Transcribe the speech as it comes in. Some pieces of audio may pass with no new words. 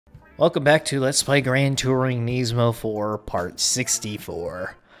Welcome back to Let's Play Gran Turismo 4 Part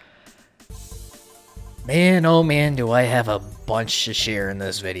 64. Man, oh man, do I have a bunch to share in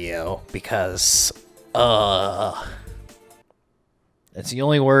this video, because, that's the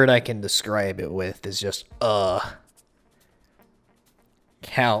only word I can describe it with, is just,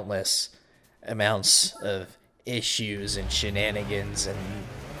 countless amounts of issues and shenanigans and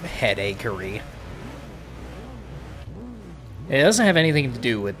headachy. It doesn't have anything to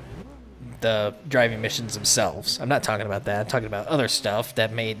do with the driving missions themselves. I'm not talking about that. I'm talking about other stuff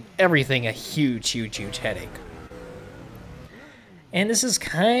that made everything a huge headache. And this is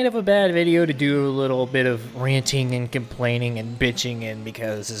kind of a bad video to do a little bit of ranting and complaining and bitching in,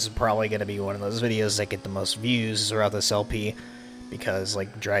 because this is probably going to be one of those videos that get the most views throughout this LP, because,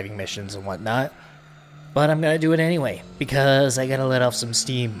 like, driving missions and whatnot. But I'm going to do it anyway, because I got to let off some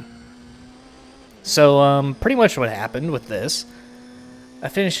steam. So, pretty much what happened with this, I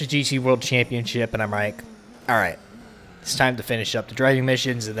finished the GT World Championship, and I'm like, alright, it's time to finish up the driving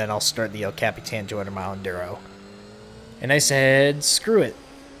missions, and then I'll start the El Capitan 200-mile Enduro. And I said, screw it,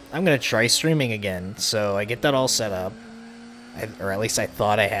 I'm going to try streaming again. So I get that all set up, or at least I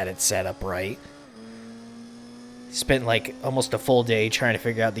thought I had it set up right. Spent like almost a full day trying to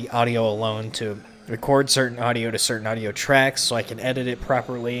figure out the audio alone to record certain audio to certain audio tracks so I can edit it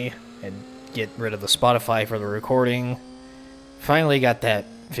properly and get rid of the Spotify for the recording. Finally got that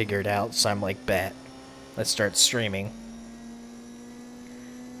figured out, so I'm like, bet, let's start streaming.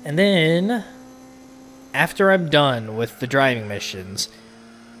 And then, after I'm done with the driving missions,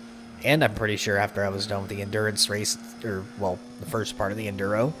 and I'm pretty sure after I was done with the endurance race, or, well, the first part of the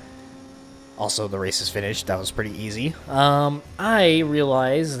Enduro, also the race is finished, that was pretty easy, I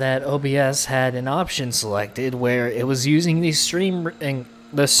realized that OBS had an option selected where it was using the stream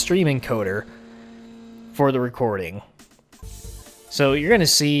encoder for the recording. So you're going to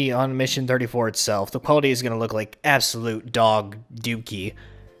see on Mission 34 itself, the quality is going to look like absolute dog dookie,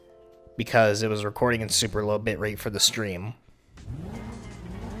 because it was recording in super low bitrate for the stream.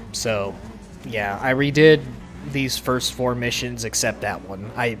 So, yeah, I redid these first 4 missions except that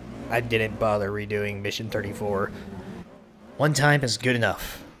one. I didn't bother redoing Mission 34. One time is good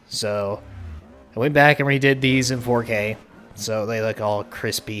enough. So, I went back and redid these in 4K, so they look all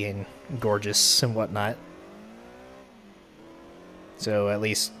crispy and gorgeous and whatnot. So at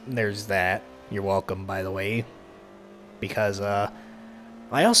least there's that. You're welcome, by the way. Because I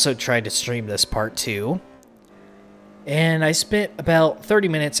also tried to stream this part too. And I spent about 30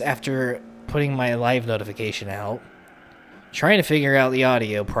 minutes after putting my live notification out trying to figure out the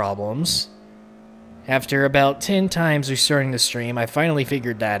audio problems. After about 10 times restarting the stream, I finally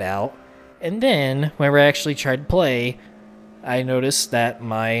figured that out. And then, whenever I actually tried to play, I noticed that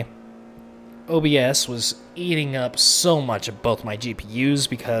my OBS was eating up so much of both my GPUs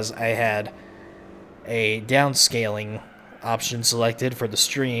because I had a downscaling option selected for the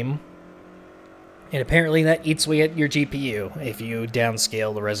stream, and apparently that eats away at your GPU if you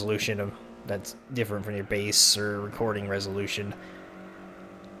downscale the resolution that's different from your base or recording resolution.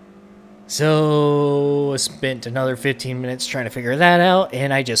 So I spent another 15 minutes trying to figure that out,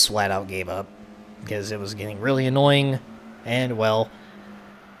 and I just flat out gave up because it was getting really annoying, and well,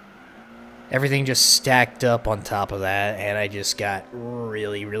 everything just stacked up on top of that, and I just got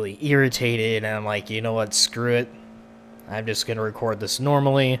really irritated, and I'm like, you know what, screw it. I'm just going to record this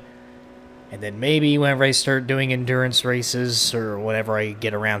normally, and then maybe whenever I start doing endurance races, or whenever I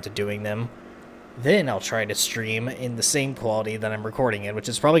get around to doing them, then I'll try to stream in the same quality that I'm recording in, which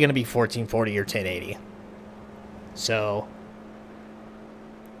is probably going to be 1440 or 1080. So,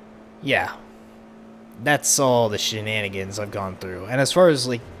 yeah. That's all the shenanigans I've gone through. And as far as,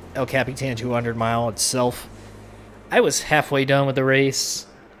 like, El Capitan 200-mile itself, I was halfway done with the race,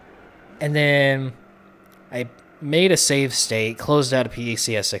 and then I made a save state, closed out a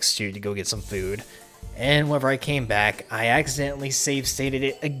PCSX2 to go get some food, and whenever I came back, I accidentally save stated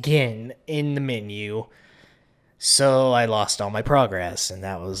it again in the menu, so I lost all my progress, and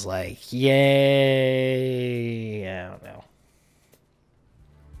that was like, yay, I don't know.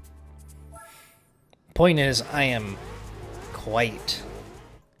 Point is, I am quite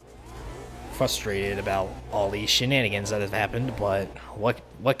frustrated about all these shenanigans that have happened, but what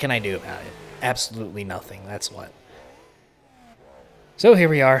can I do about it? Absolutely nothing, that's what. So here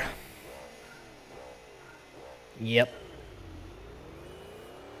we are. Yep.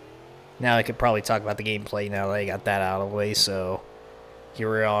 Now I could probably talk about the gameplay now that I got that out of the way, so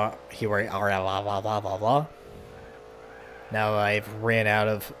here we are, blah, blah, blah, blah, blah. Now I've ran out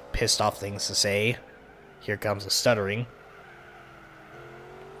of pissed off things to say. Here comes the stuttering.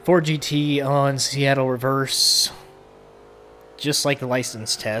 4GT on Seattle reverse. just like the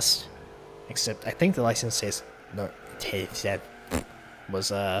license test, except I think the license test was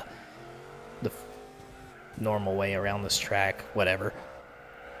the normal way around this track, whatever.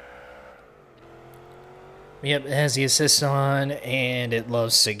 Yep, it has the assist on, and it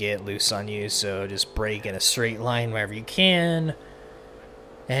loves to get loose on you, so just brake in a straight line wherever you can,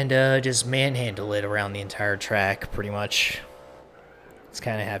 and just manhandle it around the entire track, pretty much. It's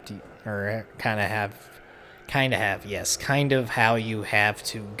kind of how you have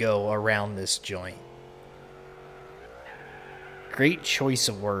to go around this joint. Great choice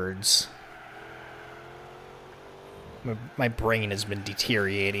of words. My brain has been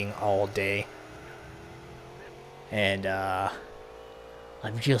deteriorating all day. And, I've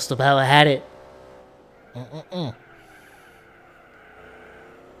just about had it.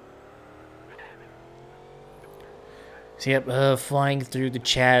 So, yep, flying through the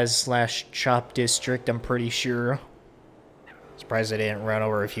Chaz/Chop district, I'm pretty sure. Surprised I didn't run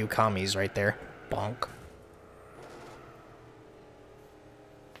over a few commies right there. Bonk.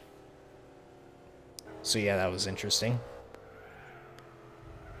 So, yeah, that was interesting.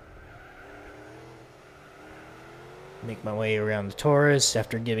 Make my way around the Taurus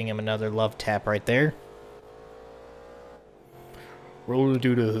after giving him another love tap right there. Roll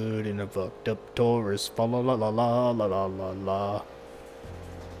to the hood in a fucked up Taurus. Fa la la la la la la la la.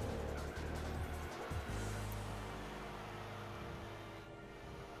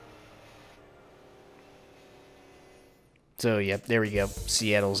 So, yep, there we go.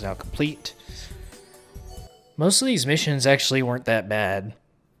 Seattle's now complete. Most of these missions actually weren't that bad.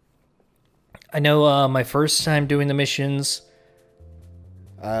 I know my first time doing the missions,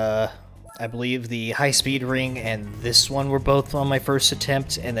 I believe the high-speed ring and this one were both on my first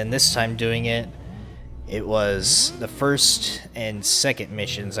attempt, and then this time doing it, it was the first and second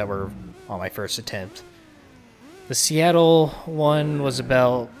missions that were on my first attempt. The Seattle one was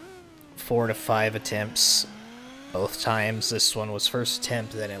about 4 to 5 attempts both times. This one was first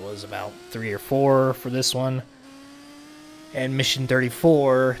attempt, then it was about 3 or 4 for this one. And Mission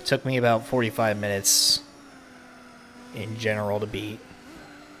 34 took me about 45 minutes in general to beat.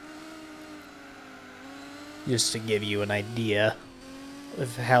 Just to give you an idea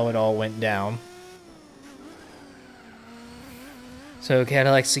of how it all went down. So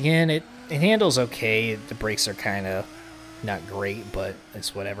Cadillacs again, it handles okay. The brakes are kind of not great, but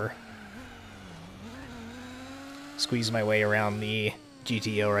it's whatever. Squeeze my way around the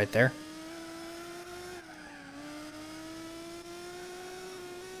GTO right there.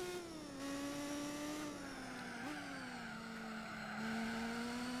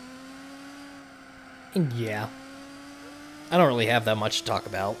 And yeah, I don't really have that much to talk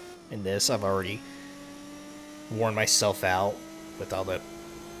about in this. I've already worn myself out with all the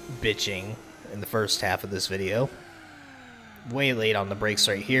bitching in the first half of this video. Way late on the brakes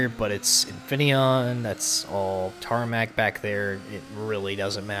right here, but it's Infineon, that's all tarmac back there. It really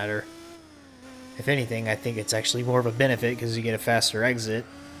doesn't matter. If anything, I think it's actually more of a benefit because you get a faster exit.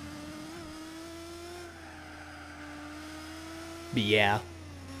 But yeah.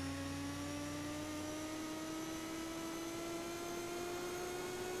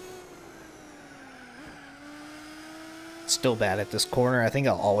 Still bad at this corner. I think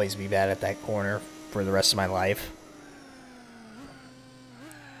I'll always be bad at that corner for the rest of my life.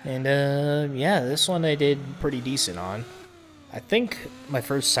 And yeah, this one I did pretty decent on. I think my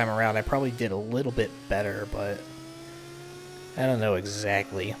first time around I probably did a little bit better, but I don't know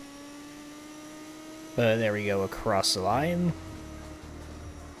exactly. But there we go, across the line.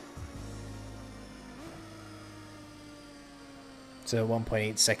 So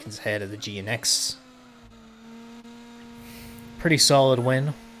 1.8 seconds ahead of the GNX. Pretty solid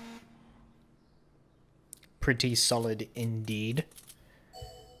win. Pretty solid indeed.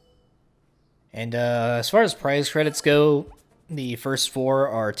 And as far as prize credits go, the first 4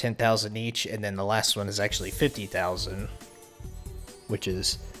 are 10,000 each, and then the last one is actually 50,000, which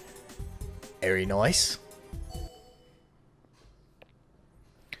is very nice.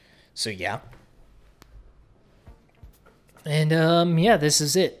 So yeah. And yeah, this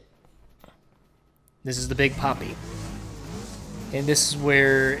is it. This is the Big Poppy. And this is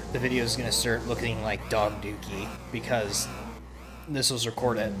where the video is going to start looking like dog dookie, because this was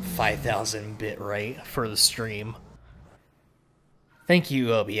recorded at 5,000 bitrate for the stream. Thank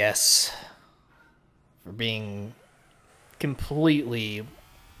you, OBS, for being completely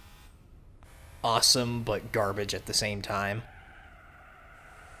awesome but garbage at the same time.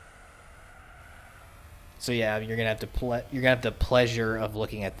 So yeah, you're gonna have the pleasure of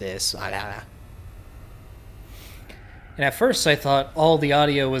looking at this. And at first I thought all the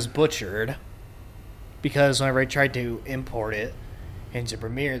audio was butchered, because whenever I tried to import it, into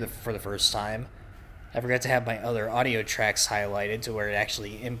Premiere for the first time, I forgot to have my other audio tracks highlighted to where it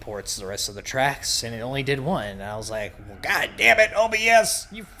actually imports the rest of the tracks, and it only did one. And I was like, well, god damn it, OBS,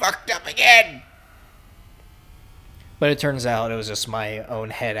 you fucked up again! But it turns out it was just my own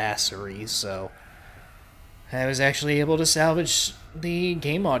head-assery, so I was actually able to salvage the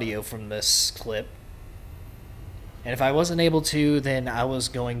game audio from this clip. And if I wasn't able to, then I was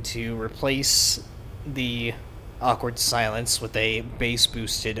going to replace the awkward silence with a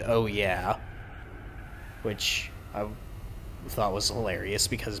bass-boosted "oh yeah," which I thought was hilarious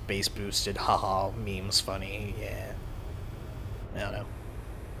because bass-boosted haha meme's funny, yeah. I don't know.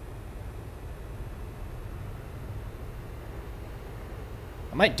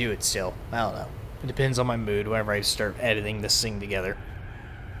 I might do it still, I don't know. It depends on my mood whenever I start editing this thing together.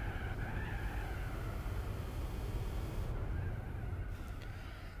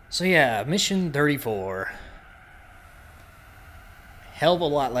 So yeah, mission 34. Hell of a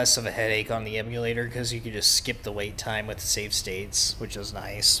lot less of a headache on the emulator because you could just skip the wait time with the save states, which is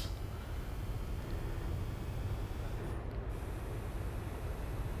nice.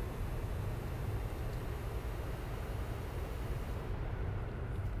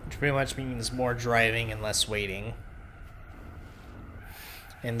 Which pretty much means more driving and less waiting.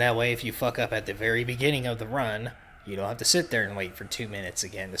 And that way, if you fuck up at the very beginning of the run, you don't have to sit there and wait for 2 minutes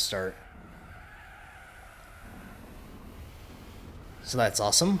again to start. So that's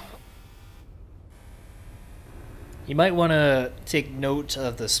awesome. You might want to take note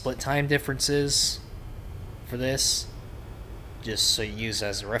of the split time differences for this, just so you use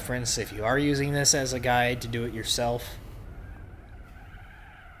as a reference if you are using this as a guide to do it yourself.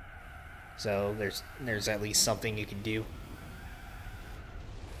 So there's at least something you can do.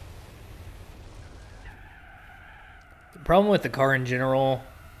 The problem with the car in general,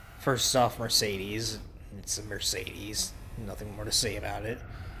 first off, Mercedes. It's a Mercedes. Nothing more to say about it.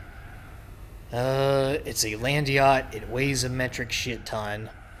 It's a land yacht. It weighs a metric shit ton.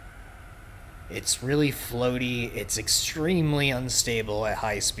 It's really floaty. It's extremely unstable at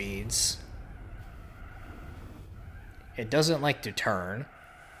high speeds. It doesn't like to turn.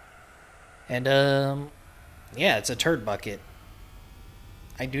 And, yeah, it's a turd bucket.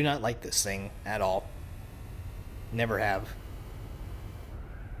 I do not like this thing at all. Never have.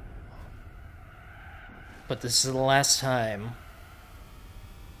 But this is the last time,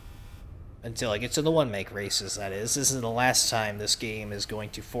 until I get to the one-make races, that is. This is the last time this game is going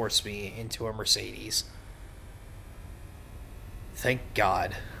to force me into a Mercedes. Thank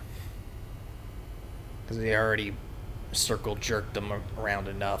God. Because they already circle-jerked them around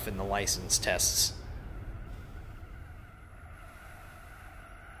enough in the license tests.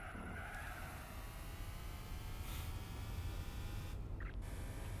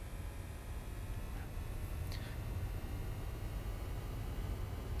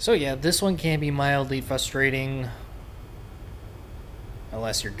 So yeah, this one can be mildly frustrating.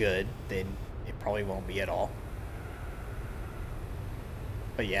 Unless you're good, then it probably won't be at all.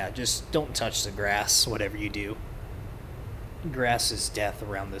 But yeah, just don't touch the grass, whatever you do. Grass is death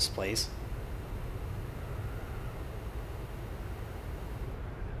around this place.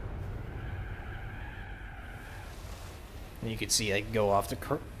 And you can see I go off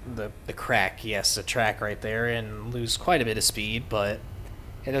the crack, yes, the track right there, and lose quite a bit of speed, but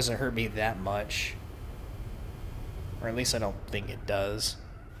it doesn't hurt me that much. Or at least I don't think it does.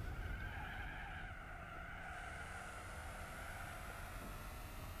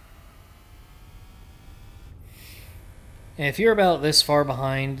 And if you're about this far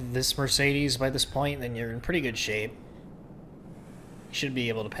behind this Mercedes by this point, then you're in pretty good shape. You should be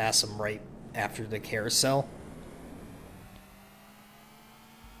able to pass them right after the carousel.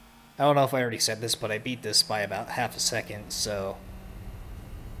 I don't know if I already said this, but I beat this by about half a second, so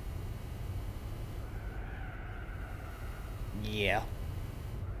yeah.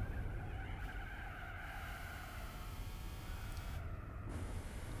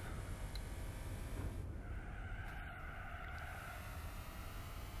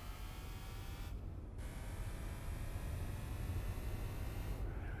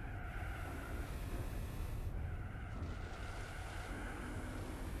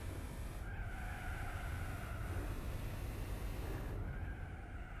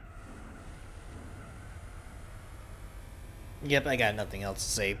 Yep, I got nothing else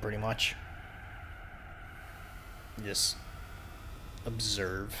to say, pretty much. Just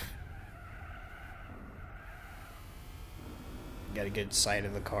observe. Got a good sight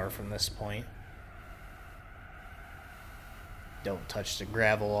of the car from this point. Don't touch the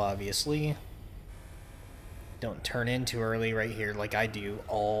gravel, obviously. Don't turn in too early right here like I do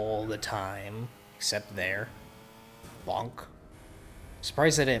all the time. Except there. Bonk.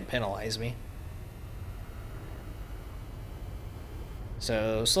 Surprised they didn't penalize me.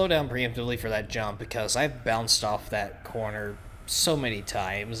 So slow down preemptively for that jump because I've bounced off that corner so many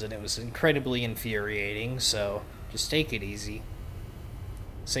times and it was incredibly infuriating, so just take it easy.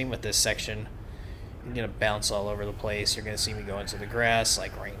 Same with this section. I'm gonna bounce all over the place. You're gonna see me go into the grass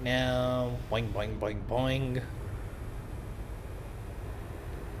like right now. Boing, boing, boing, boing.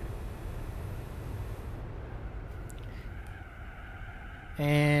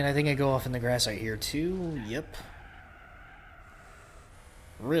 And I think I go off in the grass right here too. Yep.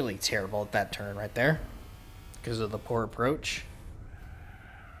 Really terrible at that turn right there because of the poor approach.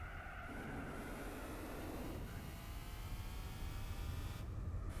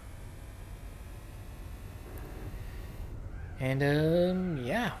 And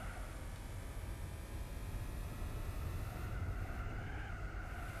yeah.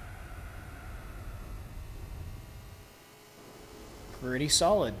 Pretty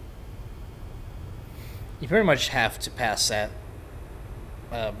solid. You pretty much have to pass that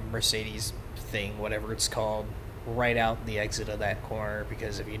Mercedes thing, whatever it's called, right out the exit of that corner,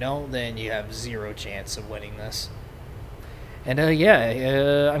 because if you don't, then you have zero chance of winning this. And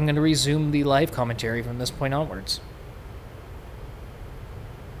yeah, I'm going to resume the live commentary from this point onwards.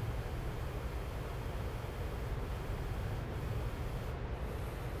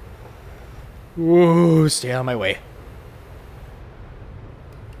 Whoa, stay out of my way.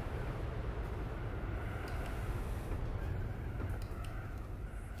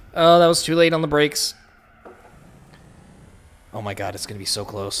 Oh, that was too late on the brakes. Oh my god, it's gonna be so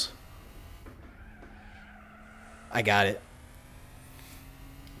close. I got it.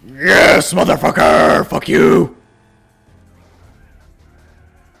 Yes, motherfucker! Fuck you!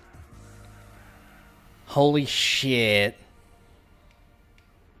 Holy shit.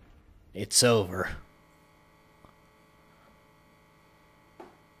 It's over.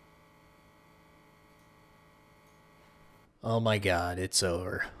 Oh my god, it's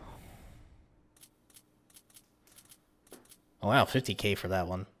over. Oh wow, 50k for that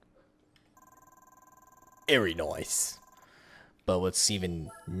one. Very nice. But what's even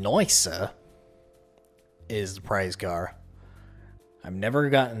nicer is the prize car. I've never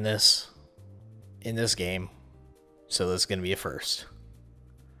gotten this in this game, so this is gonna be a first.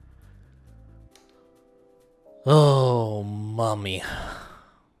 Oh, mommy.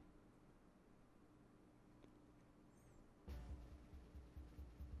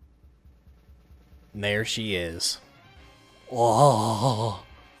 And there she is. Oh.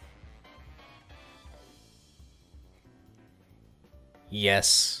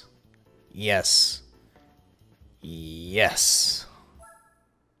 Yes. Yes. Yes.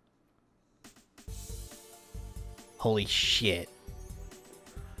 Holy shit.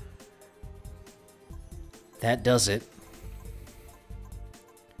 That does it.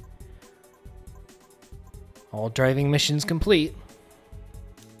 All driving missions complete.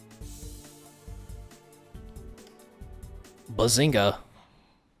 Bazinga.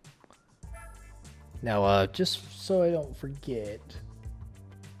 Now, just so I don't forget.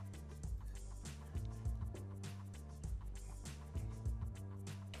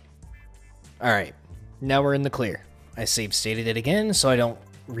 Alright, now we're in the clear. I save stated it again so I don't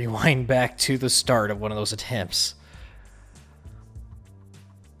rewind back to the start of one of those attempts.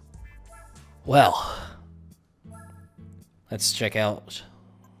 Well, let's check out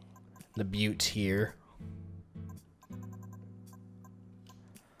the butte here.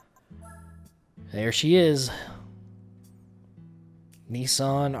 There she is.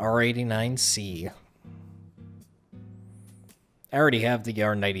 Nissan R89C. I already have the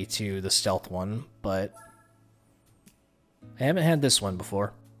R92, the stealth one, but I haven't had this one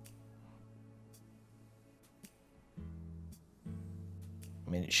before.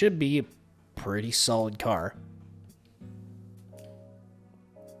 I mean, it should be a pretty solid car.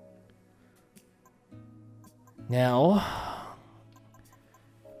 Now,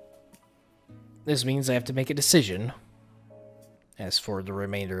 this means I have to make a decision as for the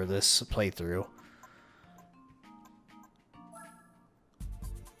remainder of this playthrough.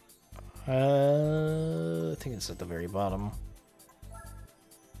 I think it's at the very bottom.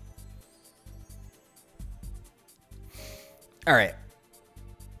 Alright.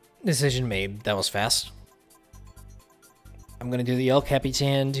 Decision made. That was fast. I'm going to do the El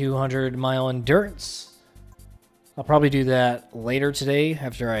Capitan 200 mile endurance. I'll probably do that later today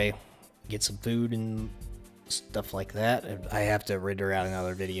after I get some food and stuff like that. I have to render out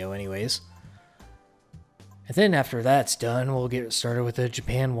another video anyways. And then after that's done, we'll get started with the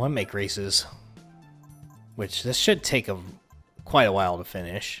Japan 1-make races. Which this should take quite a while to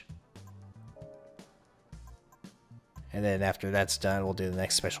finish. And then after that's done, we'll do the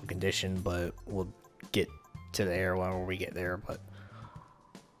next special condition, but we'll get to the air when we get there. But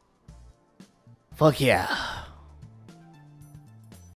fuck yeah.